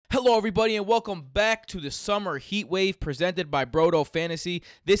Hello, everybody, and welcome back to the Summer Heat Wave presented by Brodo Fantasy.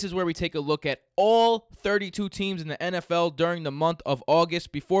 This is where we take a look at all 32 teams in the NFL during the month of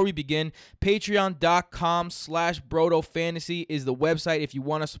August. Before we begin, patreon.com/Brodo Fantasy is the website if you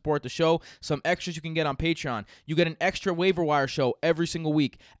want to support the show. Some extras you can get on Patreon. You get an extra waiver wire show every single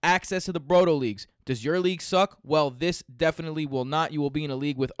week, access to the Brodo Leagues. Does your league suck? Well, this definitely will not. You will be in a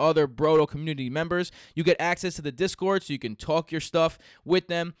league with other Brodo community members. You get access to the Discord so you can talk your stuff with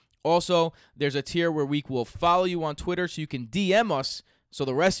them. Also, there's a tier where we will follow you on Twitter so you can DM us so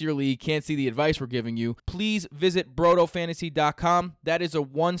the rest of your league can't see the advice we're giving you. Please visit BrodoFantasy.com. That is a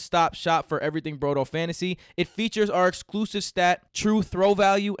one-stop shop for everything Brodo Fantasy. It features our exclusive stat, true throw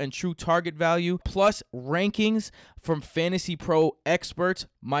value and true target value, plus rankings from Fantasy Pro experts,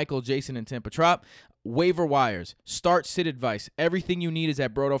 Michael, Jason, and Tim Petrop. Waiver wires, start sit advice. Everything you need is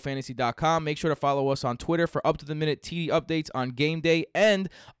at BrodoFantasy.com. Make sure to follow us on Twitter for up-to-the-minute TD updates on game day and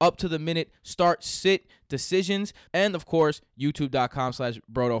up-to-the-minute start sit decisions. And, of course,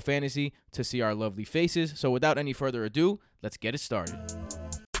 YouTube.com/BrodoFantasy to see our lovely faces. So without any further ado, let's get it started.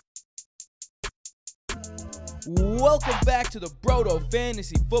 Welcome back to the Brodo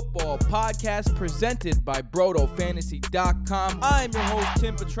Fantasy Football Podcast presented by BrodoFantasy.com. I'm your host,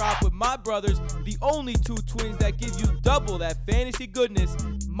 Tim Petrop, with my brothers, the only two twins that give you double that fantasy goodness,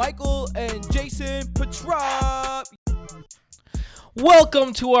 Michael and Jason Petrop.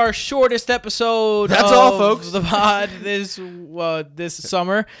 Welcome to our shortest episode That's of all, folks. The pod this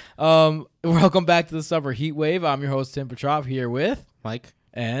summer. Welcome back to the Summer Heat Wave. I'm your host, Tim Petrop, here with Mike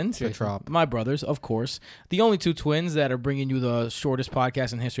and Petrop. My brothers, of course, the only two twins that are bringing you the shortest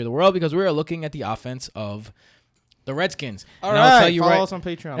podcast in the history of the world, because we are looking at the offense of the Redskins. All and right, I'll tell you follow us on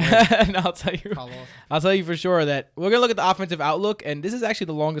Patreon. and I'll tell you for sure that we're gonna look at the offensive outlook, and this is actually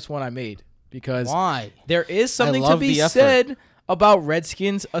the longest one I made because Why? there is something to love be the effort. said about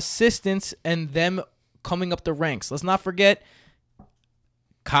Redskins assistants and them coming up the ranks. Let's not forget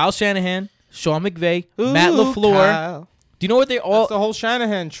Kyle Shanahan, Sean McVay, Matt LaFleur. Kyle. Do you know what they all? That's the whole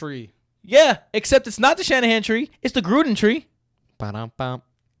Shanahan tree. Yeah, except it's not the Shanahan tree. It's the Gruden tree. Ba-dum-bum.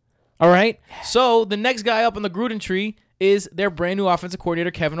 All right. So the next guy up on the Gruden tree is their brand new offensive coordinator,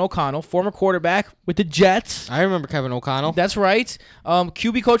 Kevin O'Connell, former quarterback with the Jets. I remember Kevin O'Connell. That's right.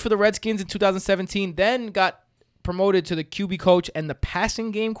 QB coach for the Redskins in 2017, then got promoted to the QB coach and the passing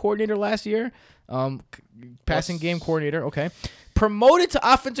game coordinator last year. Passing game coordinator, okay. Promoted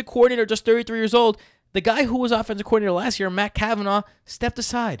to offensive coordinator, just 33 years old. The guy who was offensive coordinator last year, Matt Cavanaugh, stepped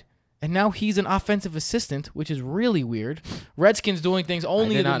aside. And now he's an offensive assistant, which is really weird. Redskins doing things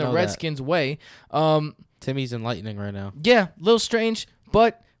only in the Redskins way. Timmy's enlightening right now. Yeah, a little strange,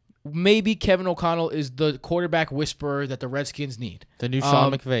 but maybe Kevin O'Connell is the quarterback whisperer that the Redskins need. The new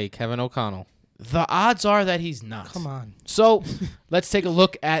Sean McVay, Kevin O'Connell. The odds are that he's not. Come on. So let's take a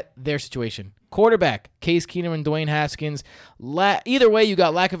look at their situation. Quarterback, Case Keenum and Dwayne Haskins. Either way, you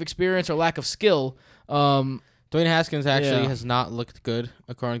got lack of experience or lack of skill. Dwayne Haskins actually has not looked good,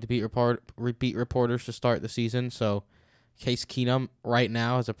 according to beat reporters to start the season. So Case Keenum right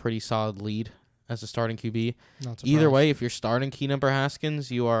now has a pretty solid lead as a starting QB. Either way, if you're starting Keenum or Haskins,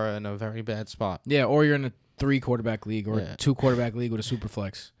 you are in a very bad spot. Yeah, or you're in a 3-quarterback league or 2-quarterback league with a super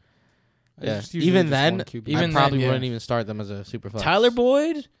flex. Yeah, even then, I probably then, wouldn't even start them as a super flex. Tyler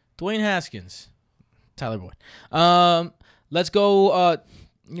Boyd, Dwayne Haskins. Tyler Boyd. Let's go,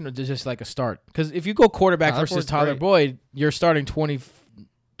 just like a start. Because if you go quarterback versus Tyler Boyd, you're starting 20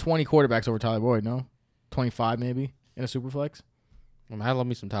 quarterbacks over Tyler Boyd, no? 25 maybe in a super flex. I love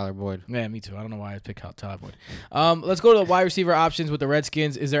me some Tyler Boyd. Yeah, me too. I don't know why I picked out Tyler Boyd. Let's go to the wide receiver options with the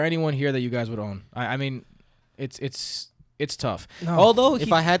Redskins. Is there anyone here that you guys would own? I mean, it's tough. No. Although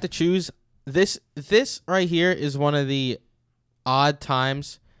if I had to choose, this right here is one of the odd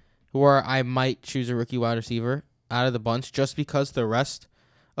times where I might choose a rookie wide receiver out of the bunch just because the rest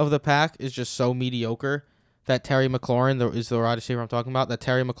of the pack is just so mediocre that Terry McLaurin is the wide receiver I'm talking about, that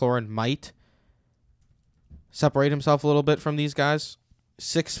Terry McLaurin might separate himself a little bit from these guys.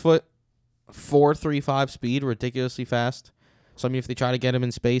 6'4", 3.5 speed, ridiculously fast. So, I mean, if they try to get him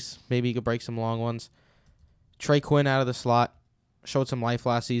in space, maybe he could break some long ones. Trey Quinn out of the slot. Showed some life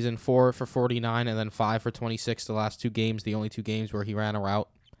last season, 4 for 49 and then 5 for 26 the last 2 games, the only 2 games where he ran a route.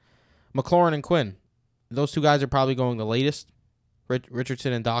 McLaurin and Quinn, those 2 guys are probably going the latest.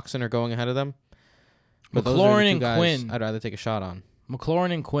 Richardson and Doxson are going ahead of them. But McLaurin those are and Quinn. I'd rather take a shot on.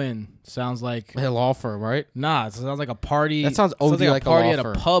 McLaurin and Quinn sounds like a law firm, right? Nah, it sounds like a party. That sounds OD like a party a at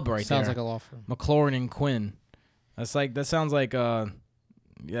law a firm. pub right there. Sounds like a law firm. McLaurin and Quinn. That sounds like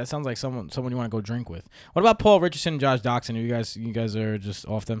that sounds like someone you want to go drink with. What about Paul Richardson and Josh Doxson? You guys are just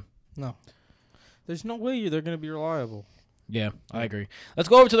off them? No. There's no way they're going to be reliable. Yeah, I agree. Let's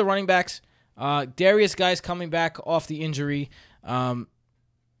go over to the running backs. Darius Geis coming back off the injury.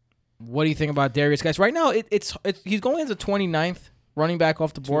 What do you think about Darius Geis? Right now, he's going as a 29th running back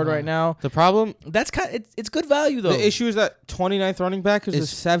off the board right now. The problem, That's it's good value though. The issue is that 29th running back is the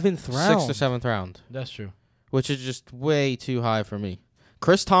 7th round. 6th or 7th round, That's true. which is just way too high for me.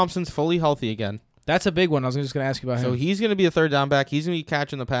 Chris Thompson's fully healthy again. That's a big one. I was just going to ask you about So him. he's going to be a third down back. He's going to be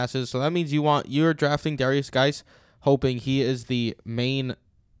catching the passes. So that means you're drafting Darius Geis, hoping he is the main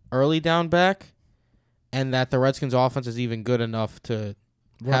early down back, and that the Redskins offense is even good enough to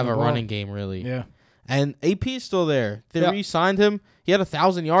have the a ball. running game, really. Yeah. And AP is still there. They Yeah. re-signed him. He had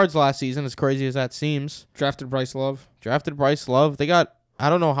 1,000 yards last season, as crazy as that seems. Drafted Bryce Love. Drafted Bryce Love. I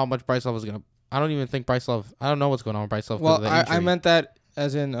don't know how much Bryce Love is going to, I don't even think Bryce Love, I don't know what's going on with Bryce Love. Well, of the I injury. meant that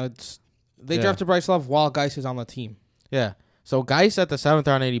as in they Yeah. drafted Bryce Love while Geis is on the team. Yeah. So Geis at the 7th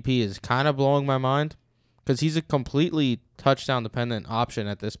round ADP is kind of blowing my mind because he's a completely touchdown dependent option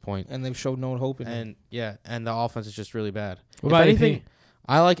at this point. And they've showed no hope in him. And the offense is just really bad. What If about anything, AP?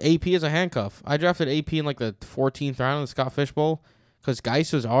 I like AP as a handcuff. I drafted AP in like the 14th round of the Scott Fish Bowl because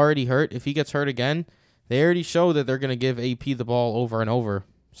Geis was already hurt. If he gets hurt again, they already show that they're going to give AP the ball over and over.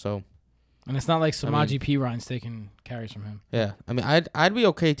 So, And it's not like Samaje Perine taking carries from him. yeah. I mean, I'd be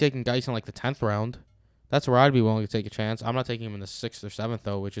okay taking Geis in like the 10th round. That's where I'd be willing to take a chance. I'm not taking him in the 6th or 7th,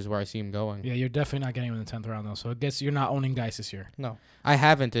 though, which is where I see him going. Yeah, you're definitely not getting him in the 10th round, though. So I guess you're not owning Geis this year. No. I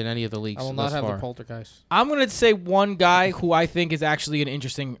haven't in any of the leagues I will not thus have far. the poltergeist. I'm going to say one guy who I think is actually an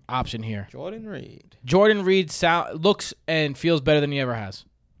interesting option here. Jordan Reed. Jordan Reed looks and feels better than he ever has.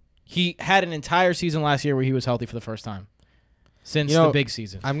 He had an entire season last year where he was healthy for the first time since the big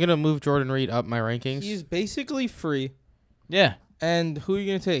season. I'm going to move Jordan Reed up my rankings. He's basically free. Yeah. And who are you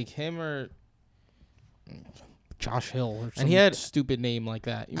going to take? Him or Josh Hill or some And he had- stupid name like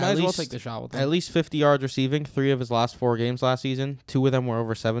that? You At might as well least- take the shot with him. At least 50 yards receiving, 3 of his last 4 games last season. 2 of them were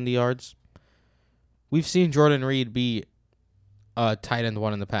over 70 yards. We've seen Jordan Reed be a tight end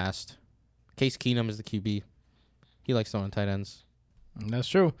one in the past. Case Keenum is the QB. He likes throwing tight ends. That's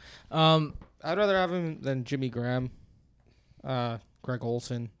true. I'd rather have him than Jimmy Graham, Greg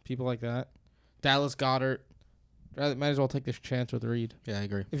Olson, people like that. Dallas Goddard. Might as well take this chance with Reed. Yeah, I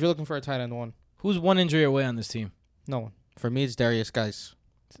agree. If you're looking for a tight end one, Who's one injury away on this team? no one. For me, it's Darius Geis.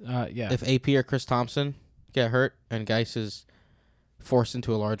 Yeah. If AP or Chris Thompson get hurt and Geis is forced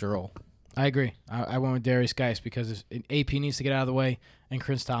into a larger role. I agree. I went with Darius Geis because AP needs to get out of the way and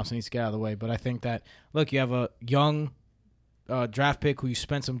Chris Thompson needs to get out of the way. But I think that, look, you have a young draft pick who you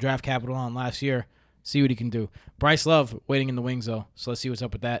spent some draft capital on last year. See what he can do. Bryce Love waiting in the wings, though. So let's see what's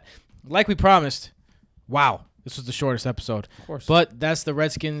up with that. Like we promised, wow, this was the shortest episode. Of course. But that's the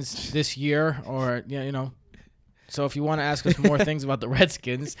Redskins this year, or, yeah, you know. So if you want to ask us more things about the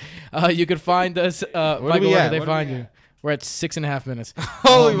Redskins, you can find us. Michael, we where at? do they What are find we you? We're at 6.5 minutes.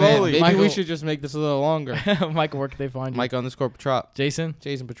 Holy man. moly. Maybe Michael- we should just make this a little longer. Michael, where can they find you? Mike_Petrop. Jason?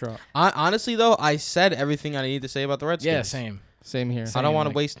 Jason Petrov. Honestly, though, I said everything I need to say about the Redskins. Yeah, same. Same here. I don't want to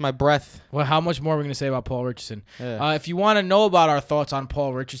Mike. waste my breath. Well, how much more are we going to say about Paul Richardson? Yeah. If you want to know about our thoughts on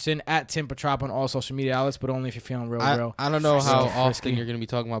Paul Richardson, at Tim Petrop on all social media outlets, but only if you're feeling real. I don't know how frisky. often you're going to be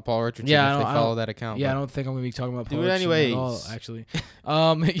talking about Paul Richardson Yeah, I if they don't- follow that account. Yeah, I but don't think I'm going to be talking about Do Paul it Richardson at all, anyways. actually.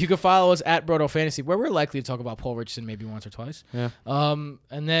 You can follow us at Brodo Fantasy, where we're likely to talk about Paul Richardson maybe once or twice. Yeah. And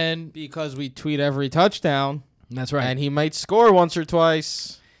then, Because we tweet every touchdown. that's right. And he might score once or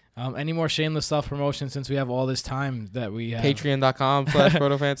twice. Any more shameless self-promotion since we have all this time that we have?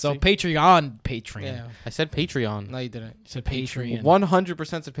 Patreon.com/ProtoFantasy. So Patreon. Yeah. I said Patreon. No, you didn't. It's a Patreon.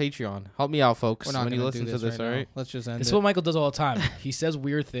 100% to Patreon. Help me out, folks, We're not when you gonna listen do to this, right all now. right? Let's just end This is it. what Michael does all the time. He says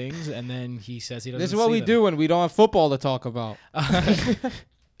weird things, and then he says he doesn't This is what see we them. do when we don't have football to talk about.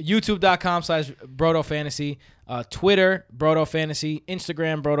 YouTube.com/BrodoFantasy, Twitter BrodoFantasy,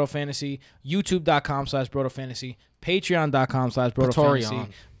 Instagram BrodoFantasy, YouTube.com/BrodoFantasy, Patreon.com/BrodoFantasy,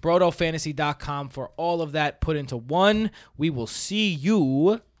 BrodoFantasy.com for all of that put into one. We will see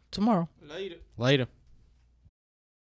you tomorrow. Later. Later.